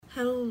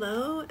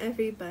Hello,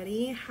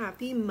 everybody.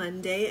 Happy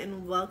Monday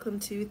and welcome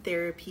to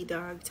Therapy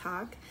Dog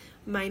Talk.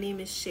 My name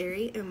is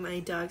Sherry and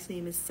my dog's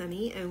name is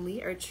Sunny, and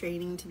we are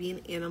training to be an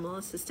animal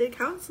assisted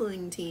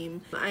counseling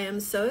team. I am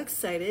so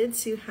excited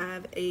to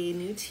have a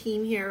new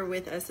team here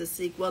with us this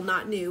week. Well,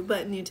 not new,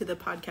 but new to the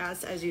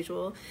podcast as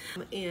usual.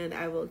 And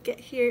I will get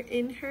here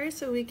in her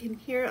so we can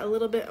hear a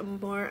little bit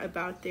more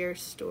about their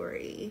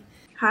story.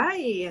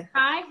 Hi.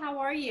 Hi, how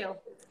are you?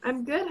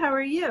 I'm good. How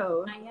are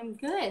you? I am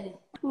good.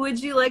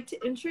 Would you like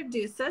to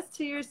introduce us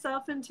to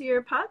yourself and to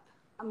your pup?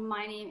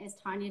 My name is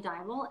Tanya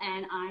Boone,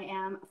 and I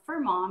am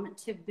fur mom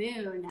to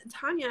Boone.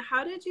 Tanya,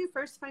 how did you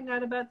first find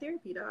out about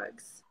therapy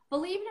dogs?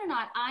 Believe it or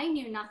not, I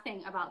knew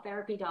nothing about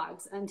therapy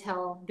dogs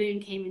until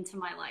Boone came into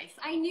my life.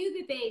 I knew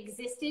that they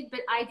existed, but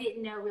I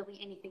didn't know really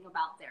anything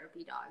about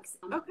therapy dogs.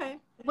 Okay.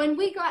 When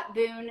we got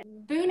Boone,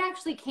 Boone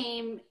actually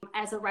came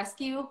as a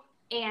rescue,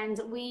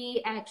 and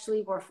we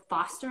actually were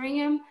fostering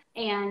him,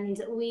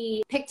 and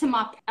we picked him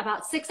up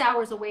about 6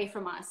 hours away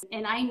from us.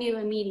 And I knew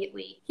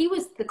immediately he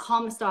was the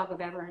calmest dog I've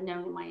ever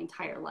known in my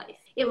entire life.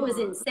 It was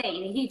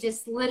insane. He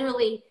just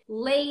literally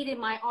laid in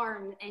my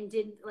arm and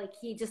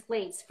he just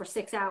laid for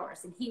 6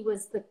 hours. And he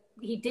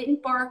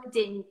didn't bark,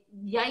 didn't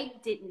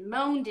yipe, didn't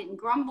moan, didn't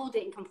grumble,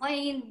 didn't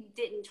complain,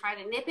 didn't try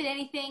to nip at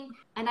anything.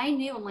 And I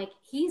knew, I'm like,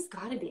 he's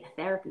got to be a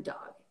therapy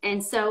dog.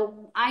 And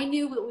so I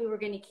knew that we were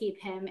going to keep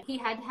him. He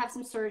had to have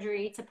some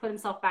surgery to put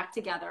himself back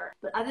together.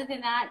 But other than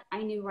that,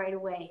 I knew right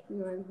away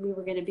we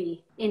were going to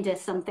be into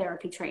some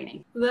therapy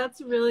training. That's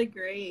really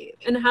great.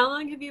 And how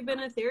long have you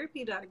been a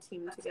therapy dog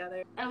team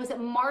together? It was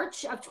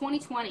March of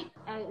 2020.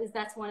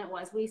 That's when it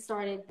was. We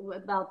started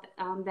about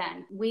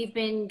then. We've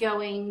been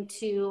going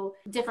to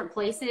different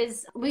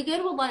places. We go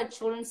to a lot of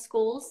children's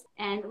schools,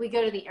 and we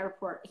go to the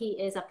airport. He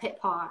is a pit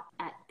paw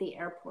at the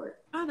airport.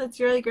 Oh, that's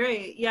really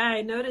great. Yeah,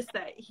 I noticed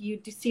that you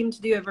seem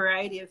to do a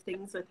variety of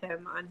things with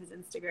him on his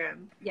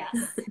Instagram. Yes.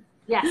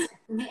 Yes.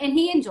 And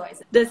he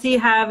enjoys it. Does he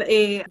have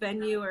a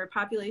venue or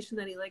population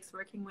that he likes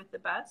working with the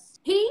best?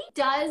 He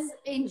does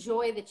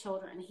enjoy the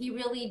children. He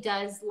really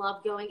does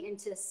love going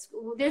into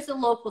school. There's a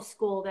local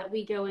school that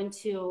we go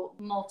into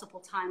multiple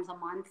times a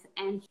month,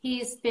 and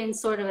he's been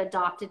sort of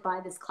adopted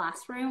by this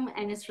classroom,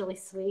 and it's really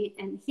sweet.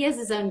 And he has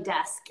his own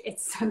desk.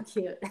 It's so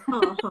cute.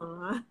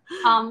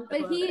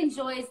 But he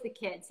enjoys the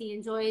kids. He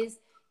enjoys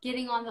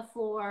getting on the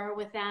floor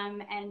with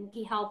them, and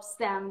he helps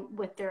them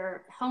with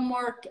their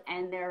homework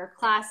and their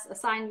class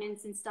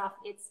assignments and stuff.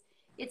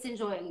 It's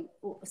enjoying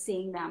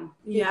seeing them.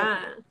 Yeah.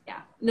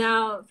 Yeah.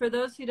 Now, for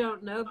those who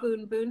don't know,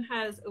 Boone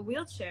has a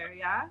wheelchair,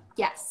 yeah?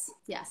 Yes.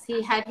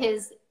 He had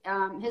his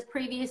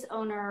previous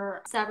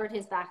owner severed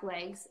his back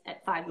legs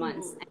at 5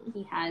 months, and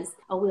he has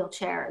a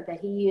wheelchair that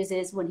he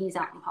uses when he's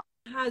out in public.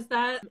 Has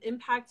that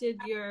impacted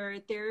your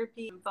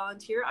therapy and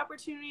volunteer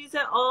opportunities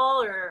at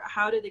all, or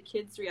how do the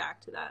kids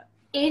react to that?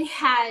 It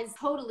has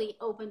totally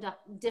opened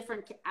up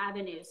different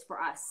avenues for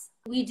us.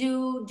 We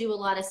do a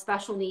lot of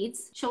special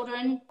needs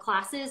children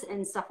classes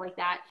and stuff like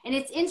that. And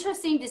it's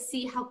interesting to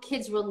see how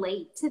kids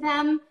relate to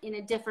them in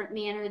a different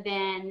manner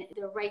than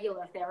the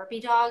regular therapy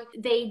dog.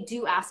 They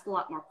do ask a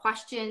lot more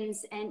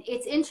questions. And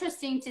it's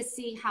interesting to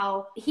see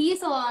how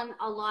he's on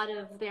a lot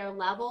of their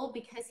level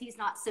because he's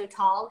not so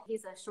tall.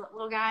 He's a short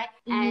little guy,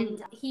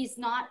 and he's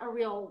not a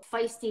real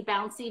feisty,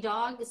 bouncy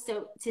dog.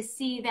 So to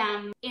see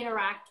them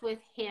interact with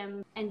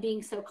him and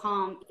being so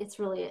calm, it's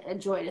really a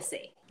joy to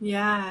see.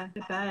 Yeah, I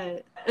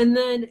bet. And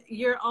then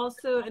you're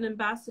also an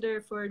ambassador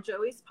for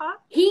Joey's Paw?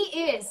 He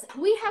is.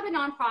 We have a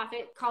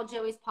nonprofit called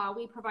Joey's Paw.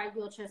 We provide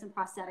wheelchairs and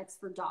prosthetics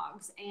for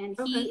dogs. And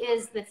he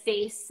is the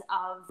face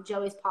of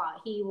Joey's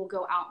Paw. He will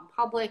go out in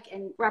public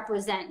and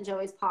represent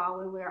Joey's Paw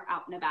when we're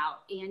out and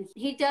about. And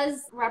he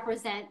does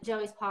represent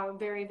Joey's Paw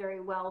very, very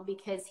well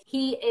because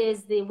he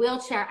is the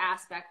wheelchair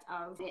aspect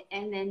of it.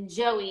 And then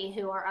Joey,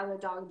 who our other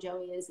dog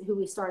Joey is, who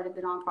we started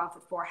the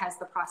nonprofit for, has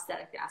the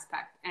prosthetic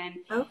aspect. And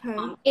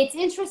it's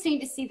interesting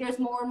to see there's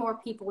more and more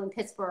people in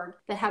Pittsburgh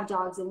that have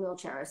dogs in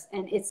wheelchairs,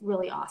 and it's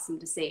really awesome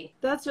to see.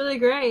 That's really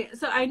great.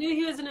 So I knew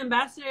he was an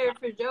ambassador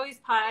for Joey's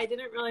Paw. I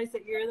didn't realize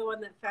that you're the one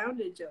that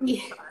founded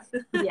Joey's Paw.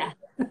 Yeah.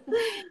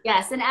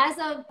 Yes, and as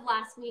of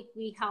last week,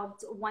 we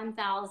helped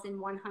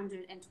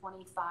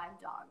 1,125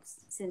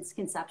 dogs since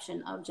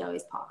conception of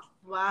Joey's Paw.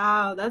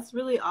 Wow, that's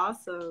really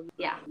awesome.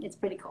 Yeah, it's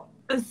pretty cool.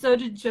 So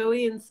did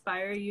Joey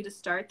inspire you to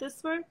start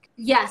this work?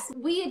 Yes,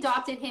 we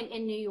adopted him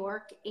in New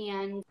York,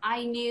 and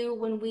I knew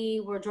when we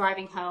were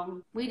driving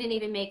home, we didn't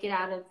even make it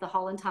out of the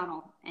Holland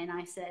Tunnel. And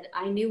I said,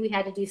 I knew we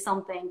had to do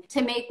something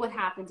to make what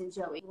happened to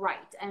Joey right.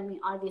 I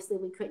mean, obviously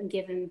we couldn't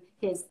give him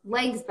his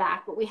legs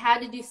back, but we had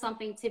to do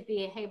something to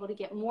be able to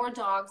get more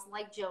dogs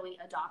like Joey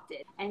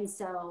adopted. And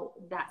so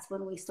that's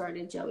when we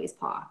started Joey's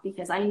Paw,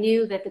 because I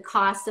knew that the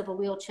cost of a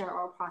wheelchair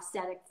or a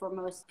prosthetic for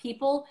most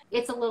people,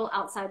 it's a little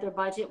outside their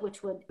budget,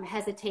 which would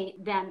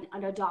hesitate them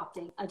on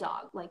adopting a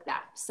dog like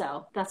that.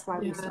 So that's why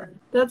we started.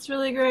 That's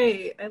really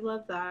great. I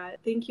love that.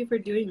 Thank you for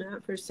doing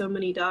that for so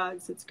many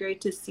dogs. It's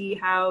great to see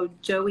how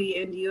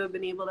Joey and you have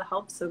been able to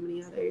help so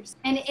many others.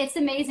 And it's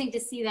amazing to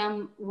see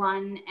them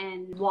run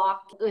and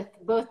walk with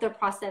both their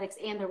prosthetics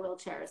and their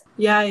wheelchairs.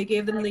 Yeah, it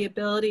gave them the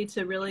ability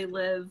to really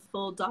live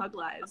full dog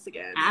lives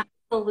again.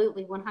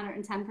 Absolutely,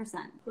 110%.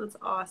 That's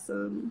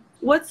awesome.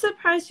 What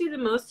surprised you the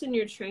most in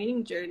your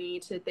training journey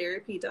to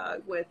therapy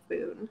dog with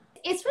Boone?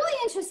 It's really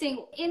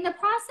interesting. In the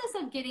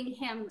process of getting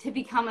him to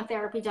become a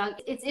therapy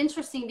dog, it's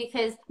interesting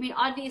because, I mean,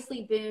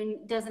 obviously Boone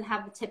doesn't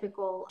have the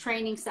typical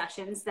training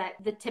sessions that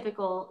the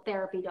typical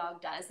therapy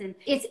dog does. And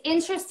it's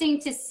interesting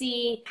to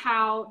see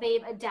how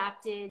they've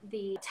adapted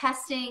the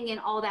testing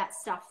and all that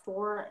stuff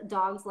for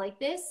dogs like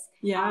this.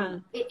 Yeah.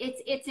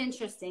 It's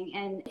interesting.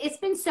 And it's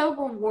been so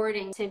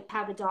rewarding to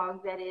have a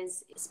dog that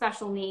is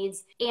special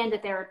needs and a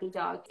therapy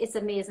dog. It's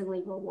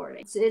amazingly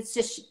rewarding. It's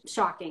just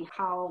shocking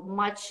how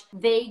much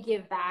they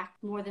give back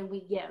more than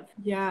we give.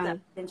 Yeah. That's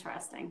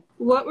interesting.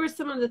 What were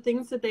some of the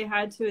things that they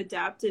had to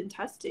adapt in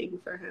testing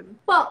for him?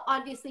 Well,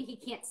 obviously he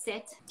can't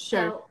sit. Sure.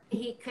 So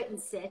he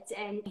couldn't sit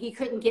and he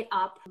couldn't get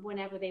up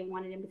whenever they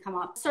wanted him to come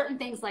up. Certain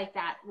things like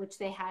that, which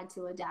they had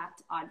to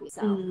adapt,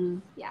 obviously.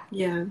 So, yeah.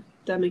 Yeah,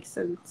 that makes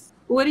sense.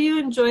 What do you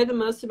enjoy the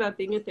most about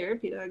being a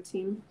therapy dog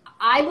team?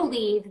 I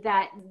believe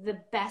that the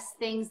best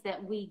things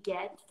that we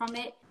get from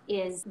it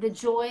is the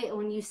joy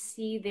when you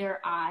see their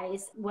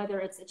eyes, whether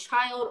it's a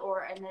child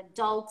or an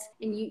adult,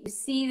 and you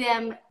see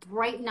them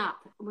brighten up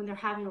when they're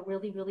having a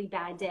really, really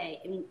bad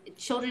day. I mean,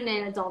 children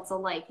and adults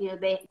alike, you know,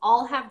 they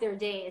all have their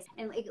days.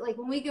 And like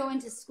when we go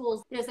into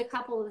schools, there's a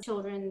couple of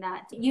children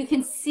that you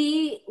can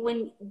see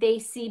when they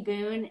see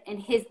Boone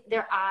and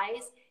their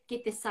eyes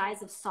get the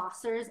size of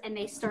saucers and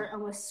they start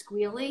almost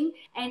squealing,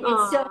 and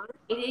it's so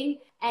exciting,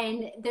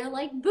 and they're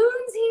like,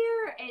 Boone's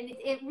here, and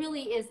it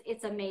really is,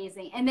 it's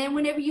amazing. And then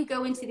whenever you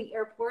go into the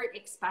airport,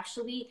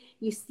 especially,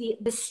 you see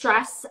the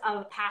stress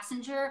of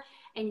passenger,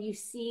 and you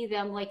see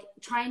them like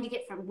trying to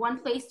get from one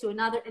place to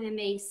another, and then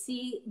they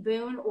see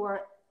Boone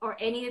or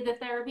any of the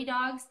therapy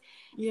dogs,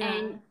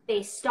 and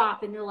they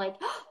stop and they're like,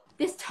 oh,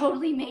 this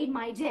totally made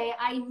my day.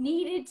 I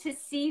needed to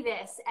see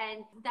this.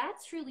 And that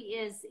truly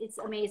is, it's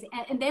amazing.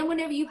 And then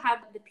whenever you have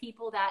the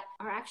people that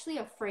are actually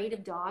afraid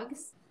of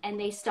dogs and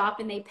they stop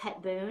and they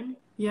pet Boone,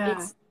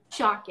 it's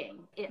shocking.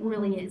 It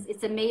really is.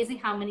 It's amazing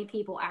how many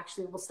people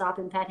actually will stop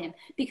and pet him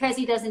because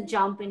he doesn't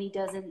jump and he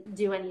doesn't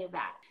do any of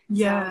that.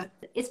 Yeah.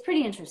 So it's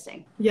pretty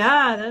interesting.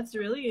 Yeah, that's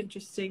really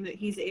interesting that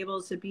he's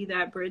able to be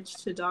that bridge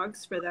to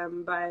dogs for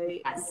them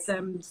by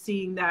them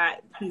seeing that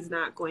he's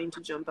not going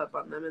to jump up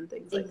on them and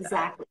things like that.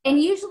 Exactly. And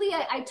usually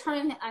I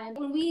turn,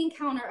 when we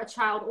encounter a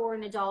child or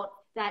an adult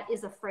that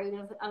is afraid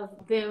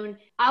of Boone,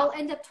 I'll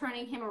end up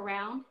turning him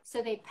around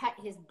so they pet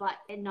his butt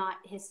and not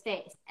his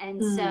face.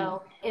 And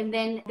so, and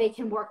then they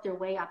can work their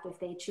way up if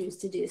they choose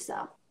to do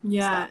so.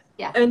 Yeah. So,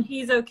 yeah. And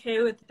he's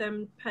okay with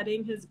them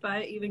petting his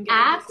butt, even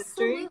getting his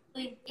history?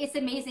 Absolutely. It's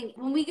amazing.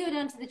 When we go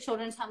down to the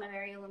Children's Home and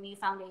Mary Lemieux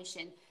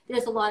Foundation,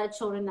 there's a lot of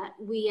children that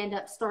we end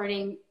up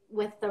starting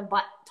with their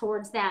butt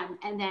towards them.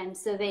 And then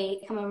so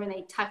they come over and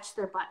they touch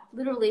their butt.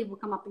 Literally, we'll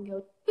come up and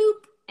go,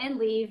 boop, and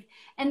leave.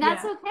 And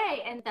that's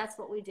okay. And that's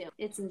what we do.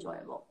 It's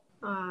enjoyable.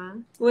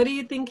 What do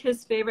you think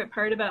his favorite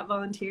part about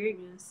volunteering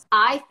is?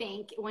 I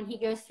think when he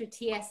goes through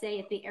TSA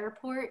at the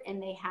airport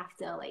and they have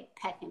to like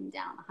pet him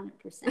down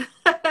 100%.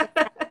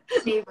 That's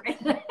his favorite.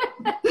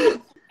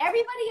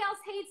 Everybody else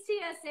hates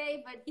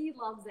TSA, but he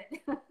loves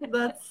it.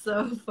 That's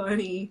so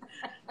funny.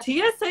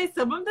 TSA,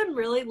 some of them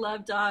really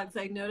love dogs.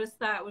 I noticed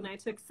that when I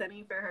took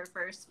Sunny for her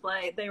first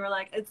flight. They were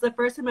like, it's the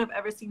first time I've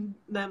ever seen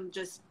them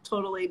just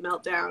totally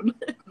melt down.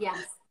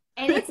 Yes.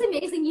 And it's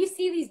amazing. You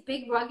see these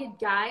big rugged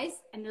guys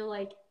and they're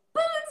like,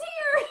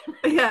 Boone's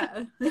here.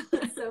 Yeah.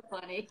 It's so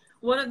funny.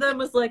 One of them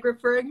was like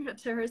referring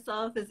to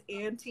herself as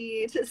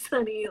Auntie to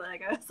Sunny.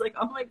 Like, I was like,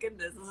 oh my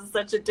goodness, this is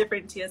such a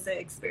different TSA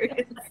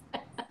experience.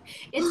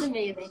 It's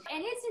amazing.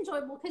 And it's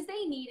enjoyable because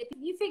they need it.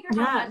 You figure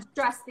how much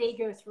stress they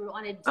go through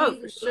on a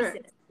daily basis. Sure.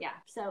 Yeah.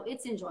 So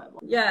it's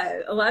enjoyable.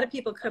 Yeah. A lot of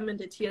people come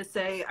into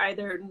TSA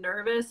either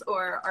nervous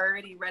or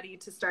already ready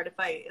to start a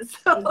fight.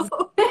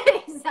 So.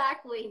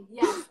 Exactly.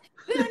 Yes.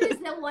 Boone is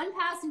the one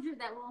passenger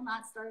that will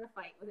not start a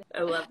fight with it.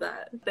 I love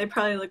that. They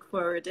probably look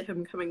forward to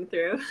him coming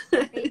through.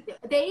 They do.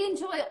 They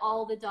enjoy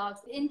all the dogs.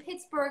 In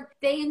Pittsburgh,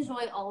 they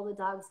enjoy all the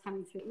dogs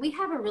coming through. We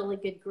have a really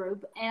good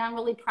group, and I'm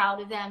really proud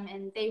of them,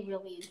 and they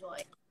really enjoy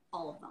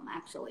all of them,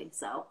 actually.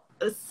 So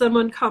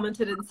someone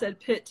commented and said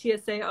Pitt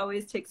TSA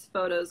always takes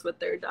photos with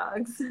their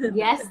dogs.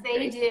 Yes,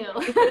 they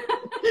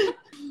do.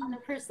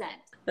 100%.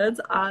 That's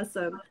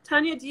awesome.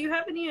 Tanya, do you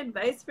have any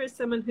advice for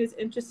someone who's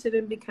interested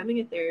in becoming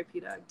a therapy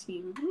dog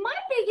team? My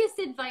biggest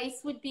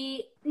advice would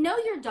be know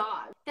your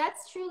dog.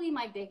 That's truly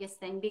my biggest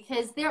thing,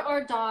 because there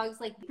are dogs,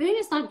 like Boone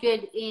is not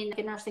good in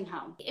a nursing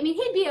home. I mean,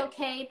 he'd be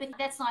okay, but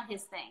that's not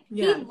his thing.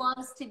 Yeah. He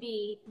loves to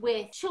be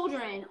with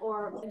children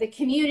or the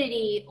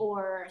community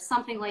or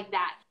something like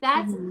that.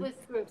 That's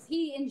with groups.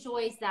 He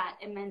enjoys that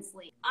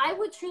immensely. I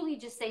would truly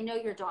just say know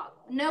your dog.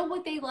 Know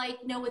what they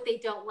like, know what they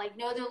don't like,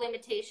 know their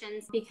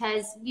limitations,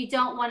 because you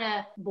don't want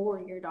to bore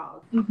your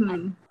dog.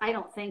 I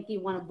don't think you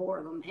want to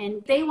bore them.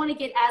 And they want to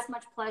get as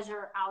much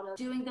pleasure out of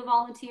doing the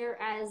volunteer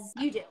as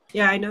you do.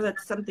 Yeah, I know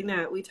that's something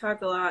that we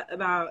talk a lot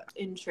about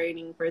in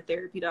training for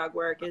therapy dog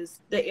work, is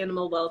the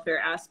animal welfare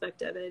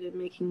aspect of it and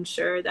making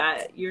sure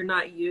that you're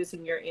not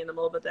using your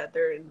animal, but that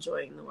they're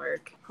enjoying the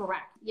work.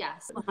 Correct.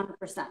 Yes,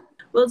 100%.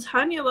 Well,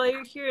 Tanya, while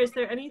you're here, is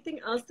there anything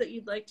else that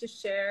you'd like to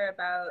share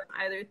about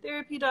either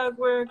therapy dog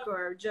work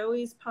or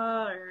Joey's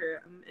Paw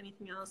or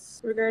anything else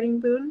regarding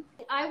Boone?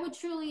 I would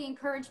truly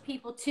encourage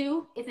people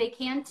to, if they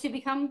can, to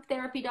become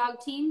therapy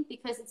dog team,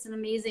 because it's an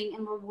amazing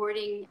and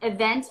rewarding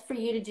event for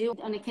you to do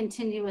on a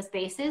continuous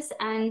basis.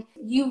 And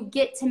you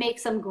get to make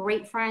some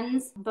great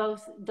friends,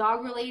 both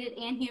dog related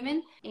and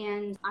human.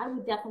 And I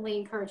would definitely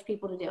encourage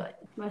people to do it.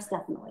 Most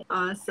definitely.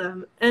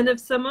 Awesome. And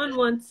if someone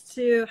wants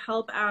to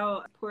help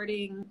out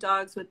supporting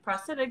dogs with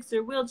prosthetics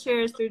or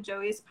wheelchairs through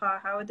Joey's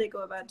Paw, how would they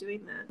go about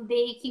doing that?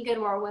 They can go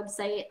to our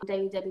website,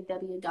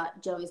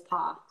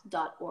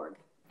 www.joeyspaw.org.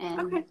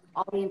 And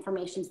all the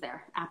information's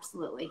there.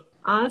 Absolutely.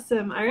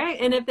 Awesome. All right.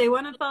 And if they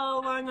want to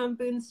follow along on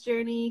Boone's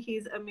journey,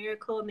 he's a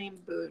miracle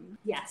named Boone.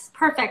 Yes.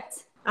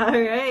 Perfect. All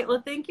right.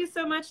 Well, thank you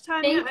so much,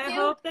 Tanya. Thank I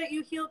you. hope that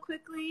you heal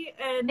quickly.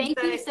 And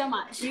thank you so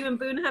much. You and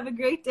Boone have a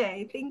great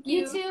day. Thank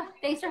you. You too.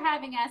 Thanks for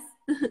having us.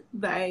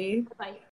 Bye. Bye.